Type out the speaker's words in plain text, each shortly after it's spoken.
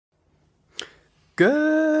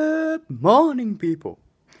Good morning, people.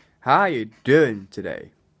 How you doing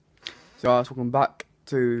today? So, guys, welcome back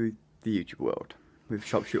to the YouTube world with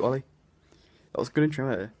Sharpshoot Ollie. That was a good intro,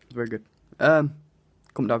 wasn't it? It was very good.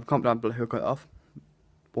 Comment down below who got it off.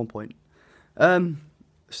 1 point. So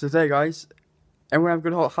today, guys, everyone have a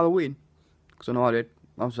good Halloween? Because I know I did.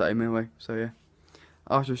 I was at home anyway, so yeah.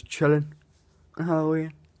 I was just chilling on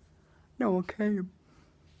Halloween. No one came.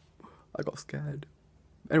 I got scared.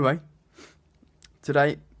 Anyway.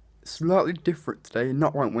 Today, slightly different today,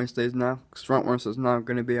 not Rank Wednesdays now, because Rank Wednesdays now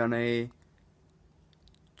going to be on a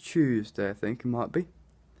Tuesday, I think it might be.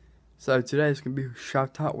 So today is going to be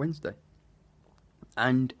Shout Out Wednesday.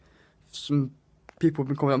 And some people have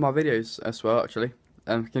been commenting on my videos as well, actually.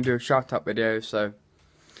 We can do a shout out video, so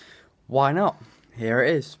why not? Here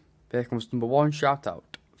it is. Here comes number 1 shout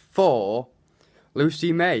out for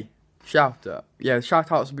Lucy May. Shout out. Yeah, the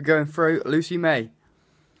shout outs will be going through Lucy May.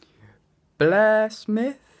 Blair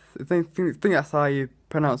Smith, I think that's how you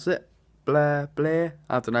pronounce it. Blair,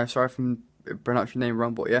 I don't know, sorry if I pronounced your name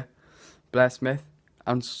wrong, but yeah. Blair Smith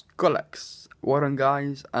and Skullex. Well done,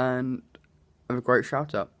 guys, and have a great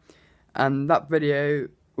shout out. And that video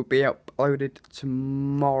will be uploaded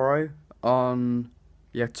tomorrow on,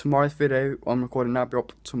 tomorrow's video I'm recording now will be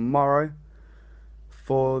up tomorrow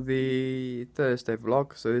for the Thursday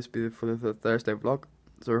vlog. So this will be for the Thursday vlog.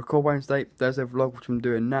 So record Wednesday, Thursday vlog, which I'm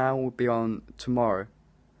doing now, will be on tomorrow.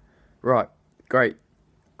 Right, great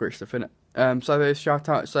stuff, innit? So there's shout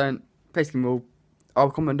out saying, basically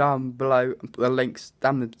I'll comment down below and put the links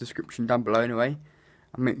down in the description down below anyway.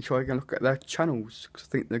 And make sure you can look at their channels, because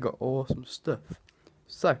I think they've got awesome stuff.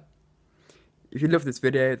 So, if you love this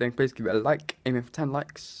video, then please give it a like, aiming for 10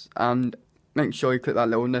 likes, and make sure you click that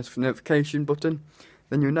little notification button,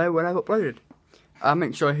 then you'll know when I've uploaded.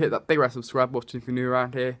 Make sure you hit that big red subscribe button if you're new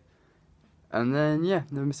around here. And then,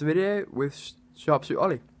 never miss a video with Sharpshoot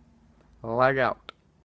Ollie. Lag out.